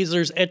that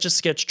laser's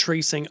etch-a-sketch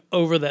tracing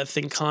over that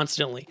thing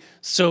constantly.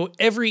 So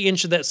every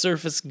inch of that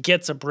surface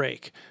gets a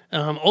break.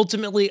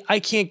 Ultimately,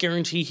 I can't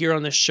guarantee here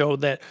on this show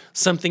that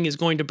something is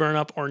going to burn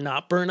up or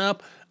not burn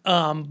up.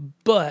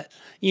 But,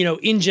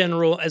 in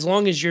general, as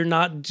long as you're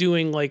not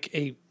doing like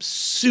a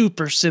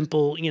super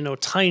simple,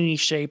 tiny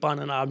shape on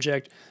an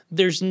object,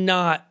 there's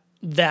not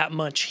that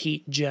much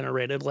heat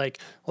generated. Like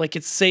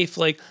it's safe.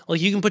 Like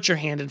you can put your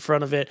hand in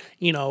front of it,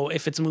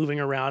 if it's moving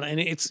around, and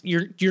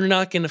you're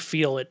not going to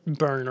feel it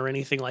burn or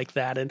anything like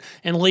that. And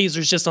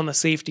lasers, just on the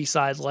safety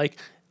side, like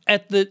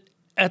at the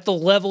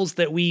levels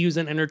that we use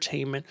in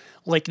entertainment,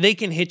 like they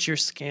can hit your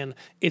skin.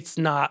 It's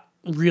not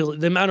really,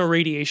 the amount of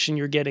radiation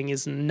you're getting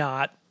is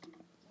not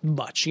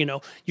much.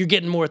 You're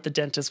getting more at the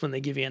dentist when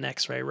they give you an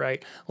X-ray,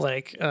 right?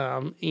 Like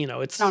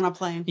it's On a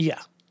plane.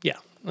 yeah.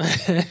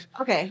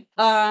 Okay.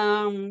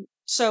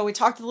 So we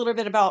talked a little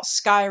bit about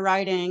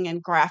skywriting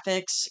and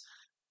graphics.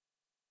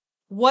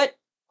 What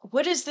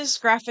what is this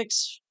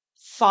graphics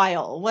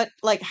file?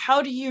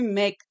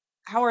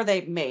 How are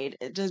they made?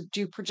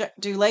 Do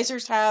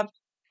lasers have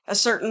a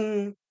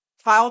certain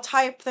file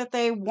type that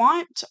they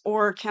want,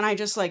 or can I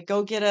just like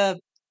go get a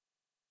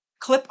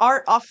clip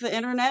art off the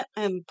internet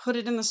and put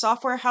it in the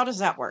software? How does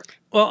that work?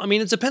 Well, I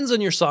mean, it depends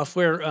on your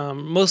software.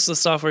 Most of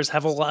the softwares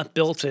have a lot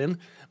built in,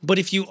 but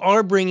if you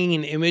are bringing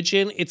an image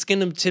in, it's going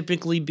to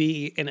typically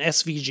be an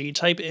SVG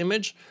type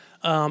image.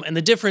 And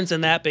the difference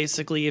in that,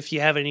 basically, if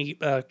you have any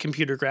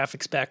computer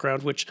graphics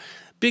background, which,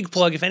 big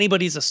plug, if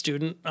anybody's a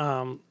student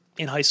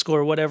in high school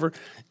or whatever,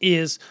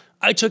 is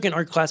I took an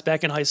art class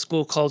back in high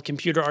school called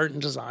Computer Art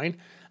and Design.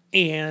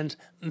 And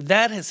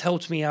that has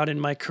helped me out in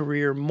my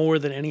career more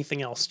than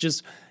anything else.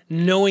 Just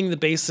knowing the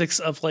basics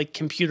of like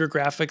computer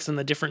graphics and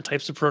the different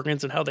types of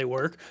programs and how they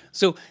work.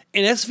 So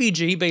in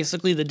SVG,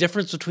 basically the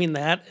difference between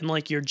that and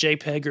like your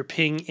JPEG or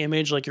PNG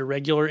image, like your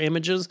regular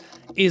images,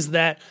 is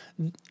that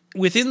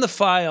within the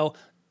file,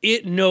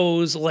 it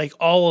knows like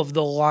all of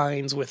the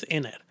lines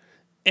within it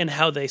and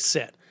how they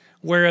sit.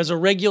 Whereas a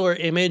regular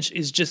image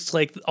is just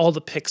like all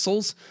the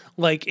pixels.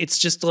 Like it's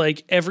just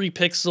like every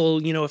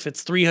pixel, if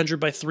it's 300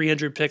 by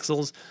 300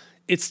 pixels,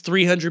 it's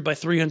 300 by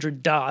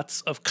 300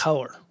 dots of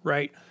color,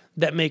 right?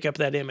 That make up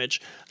that image.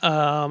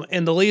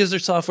 And the laser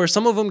software,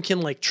 some of them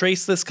can like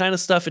trace this kind of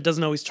stuff. It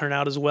doesn't always turn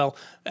out as well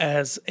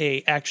as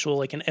a actual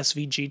like an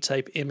SVG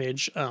type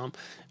image,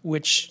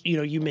 which,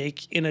 you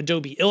make in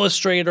Adobe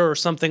Illustrator or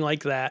something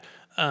like that.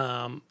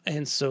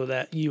 And so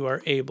that you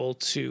are able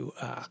to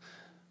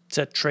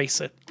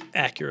trace it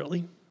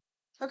accurately.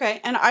 Okay,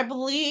 and I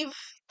believe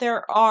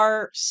there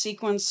are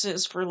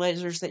sequences for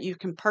lasers that you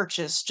can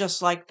purchase,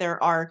 just like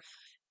there are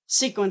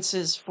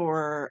sequences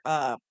for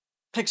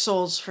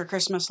pixels for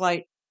Christmas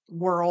Light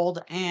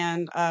World,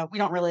 and we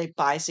don't really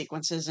buy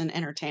sequences in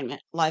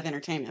live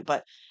entertainment,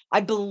 but I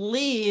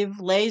believe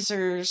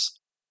the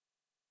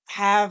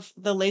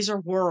Laser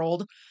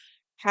World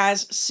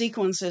has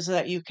sequences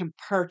that you can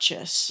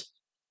purchase.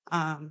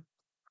 Um,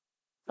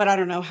 but I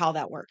don't know how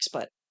that works.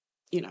 But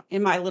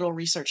in my little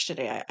research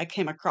today, I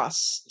came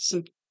across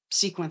some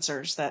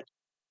sequencers that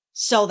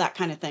sell that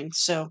kind of thing.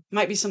 So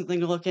might be something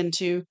to look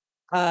into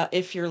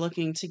if you're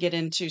looking to get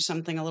into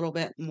something a little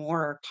bit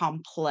more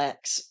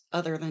complex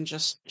other than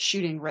just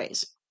shooting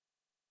rays.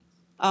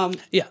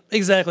 Yeah,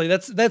 exactly.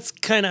 That's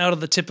kind of out of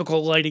the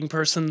typical lighting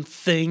person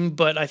thing,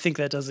 but I think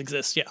that does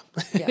exist. Yeah.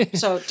 Yeah.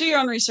 So do your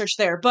own research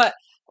there. But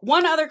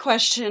one other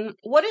question: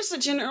 what is the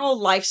general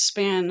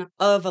lifespan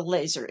of a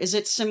laser? Is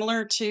it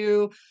similar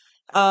to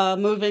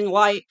moving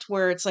light,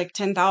 where it's like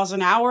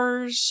 10,000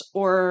 hours,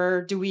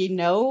 or do we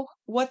know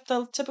what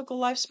the typical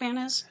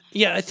lifespan is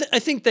Yeah, I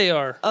think they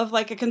are. of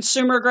like a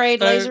consumer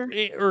grade laser?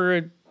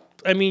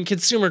 I mean,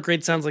 consumer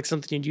grade sounds like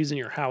something you'd use in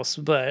your house,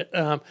 but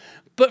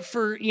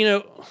for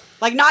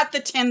Like not the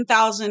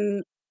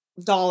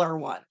 $10,000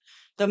 one,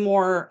 the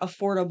more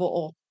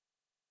affordable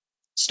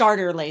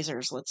starter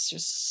lasers. Let's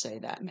just say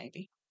that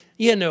maybe.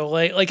 yeah, no,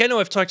 like I know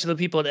I've talked to the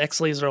people at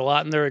X Laser a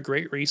lot, and they're a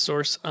great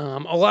resource. A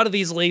lot of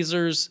these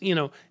lasers,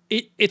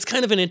 it's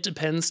kind of an it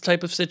depends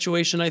type of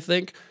situation. I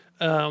think,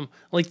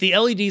 like the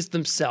LEDs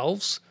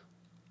themselves,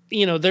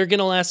 they're going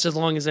to last as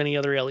long as any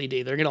other LED.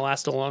 They're going to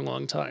last a long,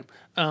 long time.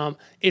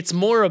 It's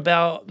more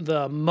about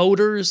the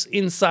motors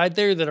inside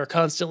there that are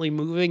constantly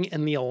moving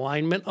and the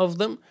alignment of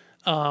them,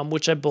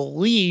 which I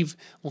believe,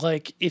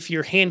 like, if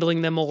you're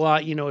handling them a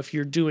lot, if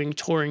you're doing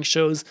touring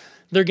shows,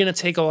 they're going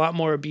to take a lot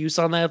more abuse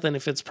on that than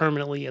if it's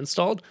permanently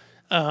installed.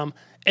 And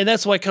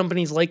that's why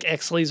companies like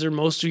X Laser,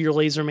 most of your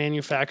laser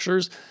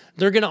manufacturers,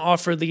 they're going to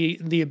offer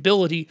the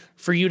ability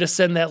for you to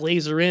send that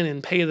laser in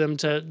and pay them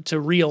to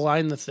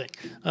realign the thing.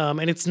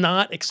 And it's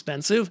not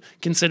expensive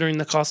considering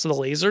the cost of the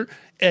laser.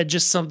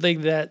 Just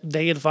something that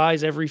they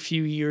advise every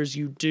few years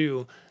you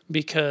do,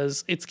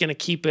 because it's going to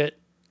keep it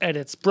at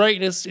its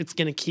brightness. It's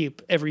going to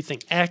keep everything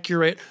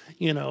accurate,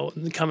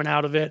 coming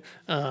out of it,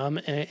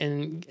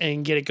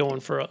 and get it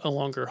going for a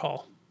longer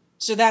haul.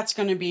 So that's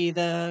going to be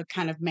the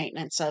kind of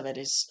maintenance of it,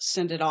 is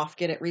send it off,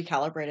 get it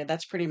recalibrated.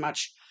 That's pretty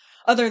much,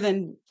 other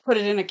than put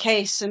it in a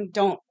case and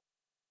don't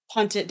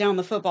punt it down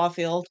the football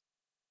field.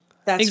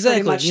 That's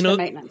Exactly. pretty much the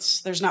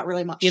maintenance. There's not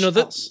really much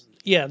else.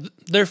 Yeah,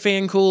 they're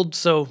fan cooled,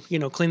 so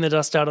clean the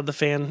dust out of the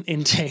fan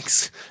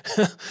intakes.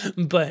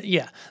 But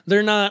yeah,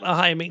 they're not a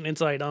high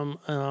maintenance item.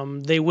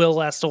 They will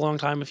last a long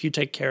time if you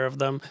take care of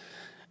them.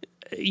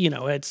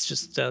 It's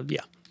just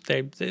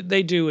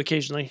they do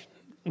occasionally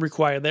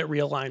require that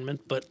realignment,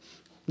 but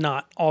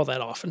not all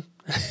that often.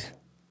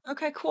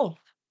 Okay, cool.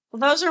 Well,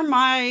 those are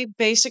my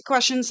basic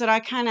questions that I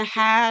kind of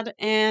had.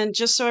 And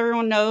just so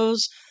everyone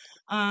knows,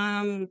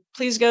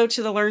 please go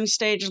to the Learn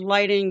Stage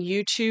Lighting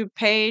YouTube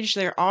page.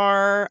 There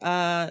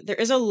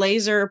is a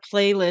laser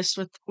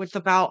playlist with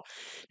about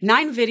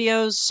 9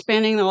 videos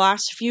spanning the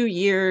last few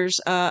years.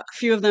 A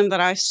few of them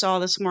that I saw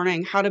this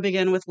morning: How to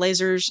Begin with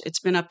Lasers. It's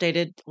been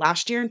updated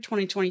last year in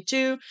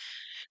 2022.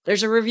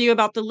 There's a review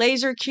about the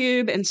laser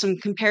cube and some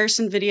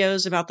comparison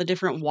videos about the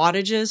different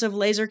wattages of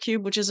laser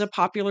cube, which is a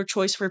popular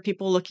choice for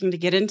people looking to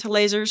get into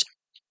lasers.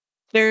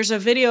 There's a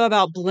video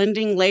about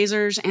blending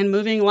lasers and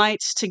moving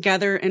lights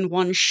together in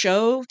one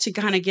show to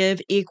kind of give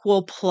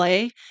equal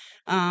play,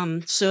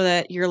 so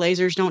that your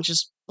lasers don't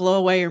just blow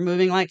away your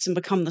moving lights and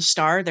become the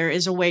star. There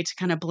is a way to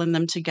kind of blend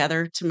them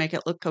together to make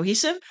it look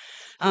cohesive,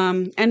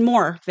 and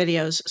more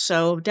videos.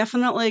 So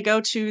definitely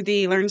go to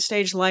the Learn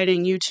Stage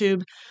Lighting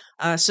YouTube,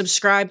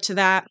 subscribe to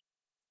that.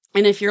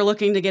 And if you're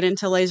looking to get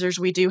into lasers,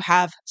 we do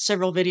have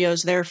several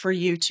videos there for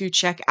you to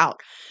check out.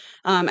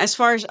 As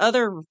far as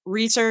other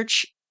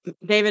research,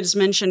 David has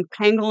mentioned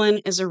Pangolin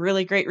is a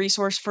really great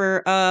resource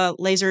for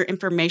laser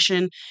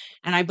information.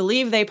 And I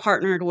believe they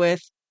partnered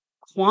with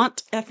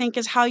Quant, I think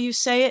is how you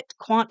say it,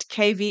 Quant,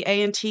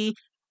 Kvant,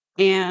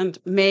 and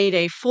made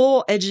a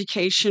full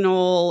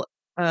educational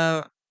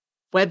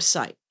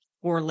website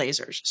for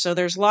lasers. So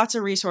there's lots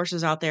of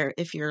resources out there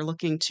if you're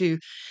looking to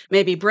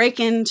maybe break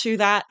into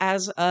that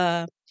as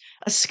a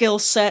skill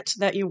set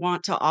that you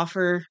want to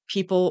offer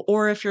people,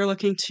 or if you're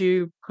looking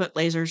to put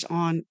lasers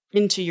on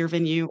into your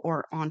venue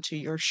or onto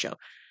your show.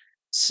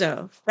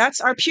 So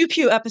that's our Pew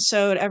Pew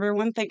episode,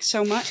 everyone. Thanks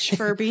so much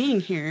for being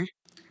here.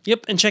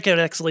 Yep, and check out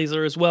X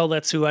Laser as well.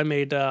 That's who I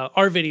made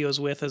our videos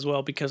with as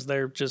well, because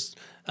they're just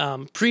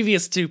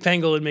previous to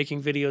Pangolin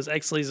making videos.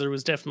 X Laser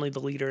was definitely the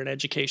leader in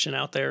education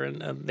out there,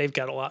 and they've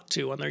got a lot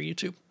too on their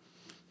YouTube.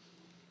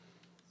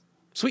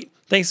 Sweet.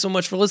 Thanks so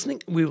much for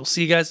listening. We will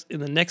see you guys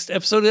in the next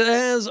episode.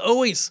 As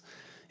always,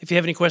 if you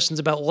have any questions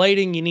about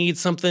lighting, you need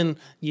something,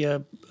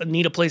 you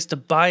need a place to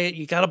buy it,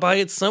 you got to buy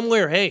it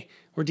somewhere. Hey,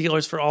 we're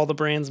dealers for all the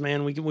brands,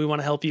 man. We want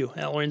to help you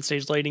at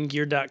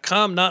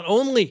LearnStageLightingGear.com. Not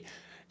only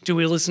do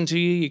we listen to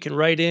you, you can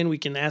write in, we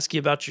can ask you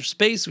about your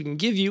space, we can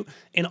give you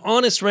an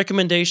honest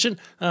recommendation.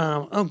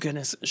 Oh,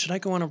 goodness. Should I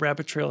go on a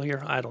rabbit trail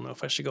here? I don't know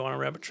if I should go on a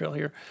rabbit trail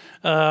here.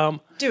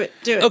 Do it.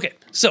 Okay,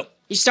 so.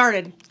 You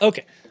started.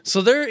 Okay.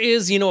 So there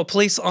is, a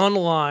place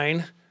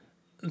online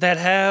that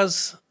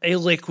has a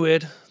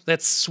liquid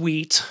that's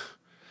sweet.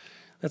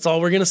 That's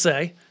all we're going to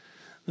say.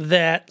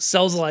 That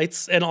sells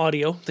lights and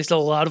audio. They sell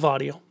a lot of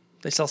audio.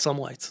 They sell some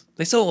lights.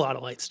 They sell a lot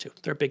of lights too.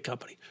 They're a big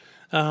company.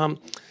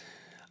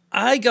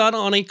 I got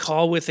on a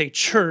call with a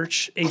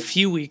church a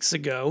few weeks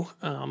ago,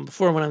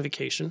 before I went on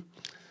vacation,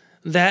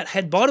 that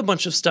had bought a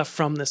bunch of stuff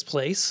from this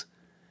place.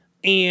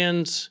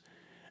 And,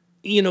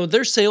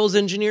 their sales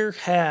engineer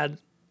had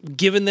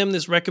given them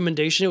this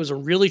recommendation. It was a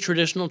really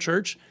traditional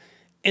church.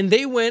 And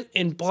they went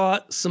and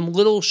bought some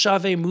little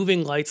Chauvet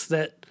moving lights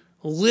that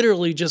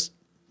literally just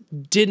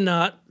did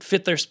not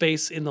fit their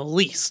space in the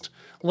least.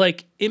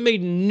 Like, it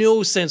made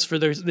no sense for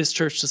this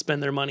church to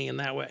spend their money in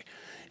that way.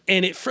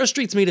 And it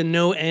frustrates me to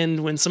no end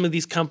when some of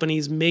these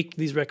companies make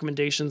these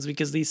recommendations,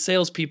 because these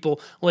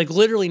salespeople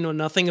literally know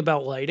nothing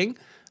about lighting,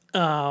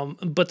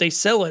 but they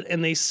sell it,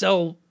 and they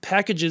sell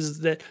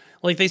packages that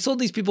they sold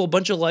these people a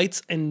bunch of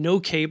lights and no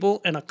cable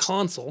and a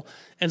console.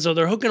 And so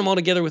they're hooking them all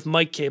together with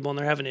mic cable, and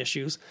they're having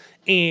issues.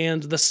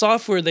 And the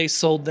software they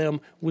sold them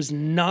was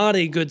not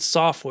a good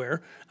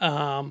software,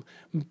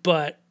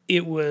 but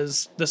it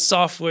was the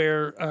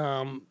software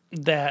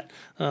that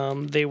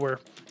they were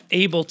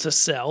able to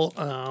sell,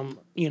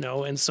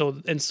 and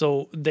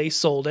so they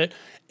sold it.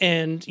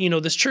 And,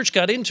 this church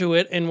got into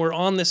it, and we're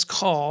on this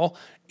call,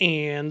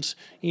 and,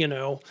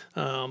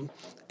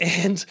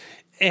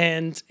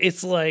 and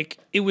it's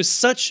it was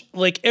such,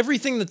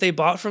 everything that they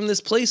bought from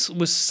this place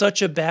was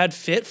such a bad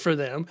fit for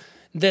them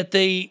that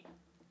they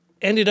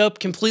ended up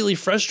completely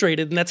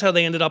frustrated. And that's how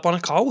they ended up on a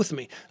call with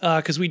me,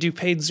 because we do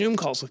paid Zoom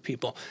calls with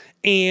people.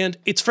 And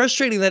it's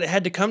frustrating that it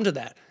had to come to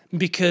that,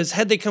 because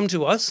had they come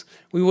to us,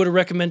 we would have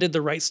recommended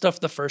the right stuff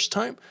the first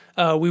time.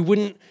 We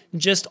wouldn't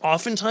just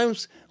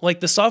oftentimes,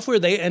 the software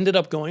they ended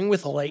up going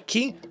with,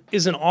 LightKey,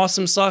 is an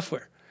awesome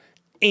software.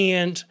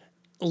 And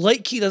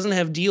LightKey doesn't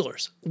have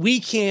dealers. We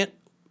can't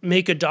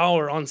make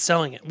 $1 on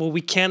selling it. Well, we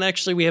can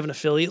actually. We have an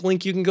affiliate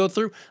link you can go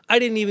through. I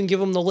didn't even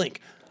give them the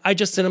link. I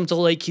just sent them to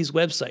Lakey's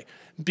website.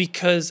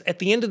 Because at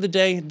the end of the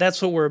day,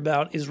 that's what we're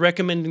about, is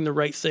recommending the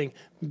right thing,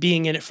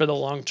 being in it for the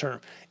long term.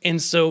 And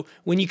so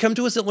when you come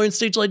to us at Learn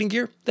Stage Lighting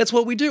Gear, that's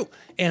what we do.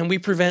 And we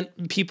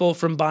prevent people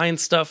from buying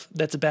stuff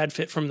that's a bad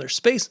fit from their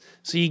space,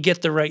 so you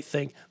get the right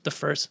thing the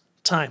first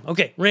time.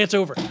 Okay, rant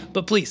over.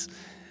 But please,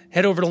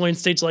 head over to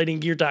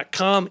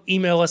LearnStageLightingGear.com.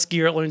 Email us,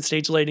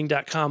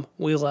 gear@LearnStageLighting.com.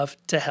 We love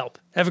to help.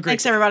 Have a great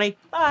Thanks, day. everybody.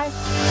 Bye.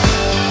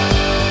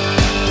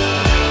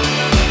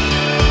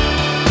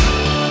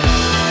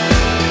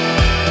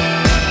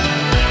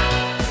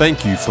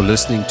 Thank you for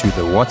listening to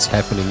the What's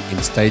Happening in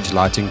Stage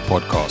Lighting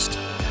podcast.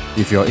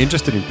 If you are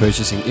interested in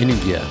purchasing any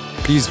gear,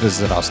 please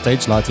visit our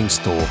stage lighting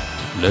store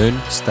at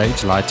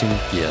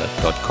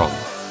learnstagelightinggear.com.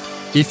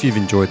 If you've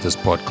enjoyed this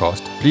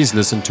podcast, please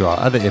listen to our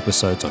other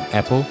episodes on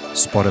Apple,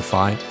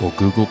 Spotify, or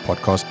Google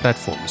podcast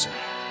platforms.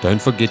 Don't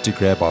forget to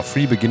grab our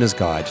free beginner's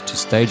guide to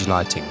stage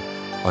lighting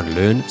on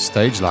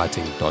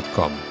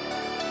learnstagelighting.com.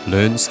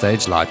 Learn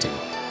Stage Lighting,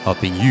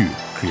 helping you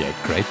create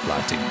great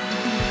lighting.